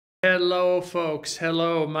Hello, folks.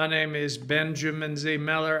 Hello, my name is Benjamin Z.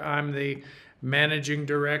 Meller. I'm the managing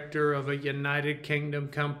director of a United Kingdom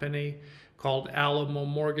company called Alamo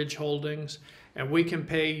Mortgage Holdings, and we can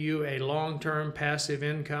pay you a long-term passive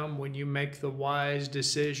income when you make the wise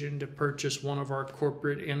decision to purchase one of our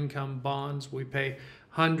corporate income bonds. We pay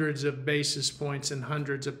hundreds of basis points and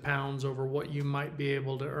hundreds of pounds over what you might be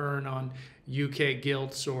able to earn on UK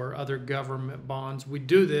gilts or other government bonds. We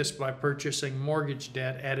do this by purchasing mortgage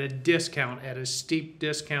debt at a discount, at a steep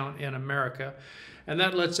discount in America. And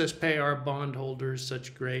that lets us pay our bondholders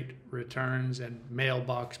such great returns and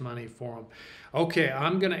mailbox money for them. Okay,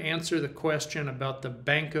 I'm going to answer the question about the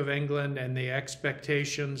Bank of England and the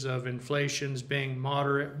expectations of inflations being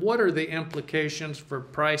moderate. What are the implications for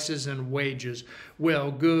prices and wages?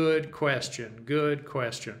 Well, good question. Good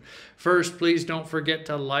question. First, please don't forget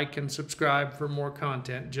to like and subscribe for more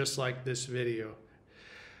content just like this video.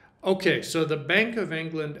 Okay, so the Bank of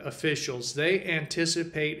England officials, they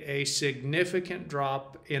anticipate a significant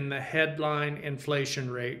drop in the headline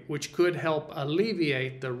inflation rate, which could help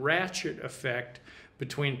alleviate the ratchet effect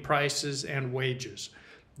between prices and wages.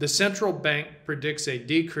 The central bank predicts a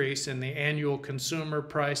decrease in the annual consumer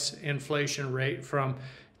price inflation rate from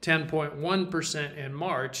 10.1% in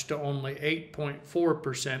March to only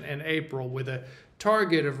 8.4% in April, with a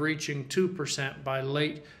target of reaching 2% by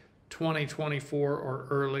late 2024 or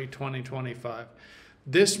early 2025.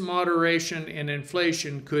 This moderation in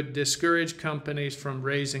inflation could discourage companies from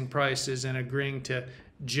raising prices and agreeing to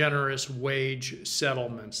generous wage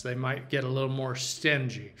settlements. They might get a little more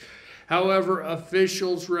stingy. However,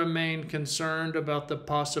 officials remain concerned about the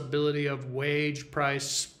possibility of wage price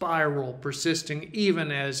spiral persisting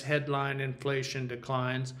even as headline inflation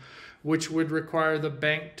declines, which would require the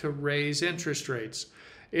bank to raise interest rates.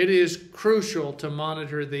 It is crucial to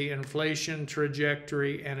monitor the inflation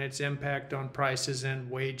trajectory and its impact on prices and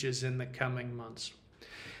wages in the coming months.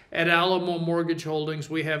 At Alamo Mortgage Holdings,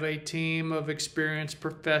 we have a team of experienced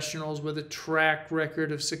professionals with a track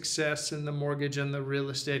record of success in the mortgage and the real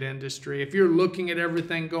estate industry. If you're looking at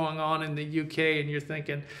everything going on in the UK and you're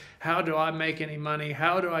thinking, how do I make any money?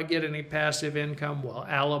 How do I get any passive income? Well,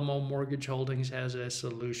 Alamo Mortgage Holdings has a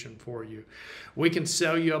solution for you. We can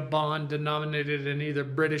sell you a bond denominated in either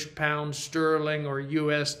British pounds, sterling, or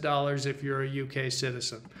US dollars if you're a UK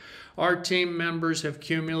citizen. Our team members have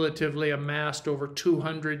cumulatively amassed over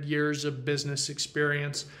 200 years of business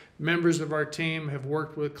experience. Members of our team have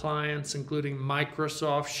worked with clients including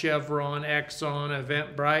Microsoft, Chevron, Exxon,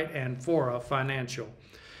 Eventbrite, and Fora Financial.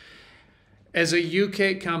 As a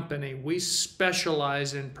UK company, we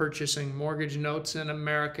specialize in purchasing mortgage notes in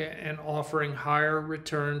America and offering higher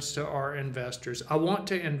returns to our investors. I want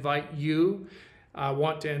to invite you, I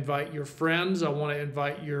want to invite your friends, I want to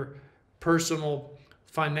invite your personal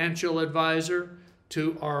financial advisor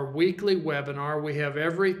to our weekly webinar. We have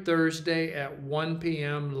every Thursday at 1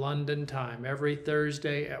 p.m. London time. Every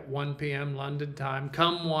Thursday at 1 p.m. London time.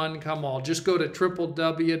 Come one, come all. Just go to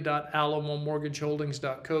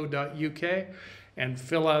www.alamomortgageholdings.co.uk and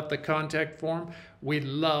fill out the contact form. We'd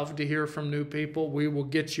love to hear from new people. We will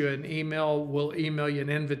get you an email. We'll email you an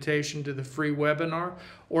invitation to the free webinar.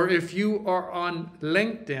 Or if you are on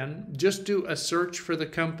LinkedIn, just do a search for the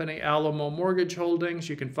company Alamo Mortgage Holdings.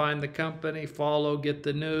 You can find the company, follow, get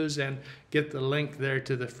the news, and get the link there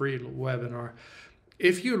to the free webinar.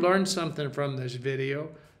 If you learned something from this video,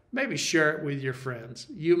 maybe share it with your friends.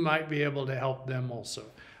 You might be able to help them also.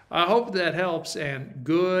 I hope that helps, and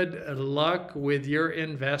good luck with your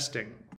investing.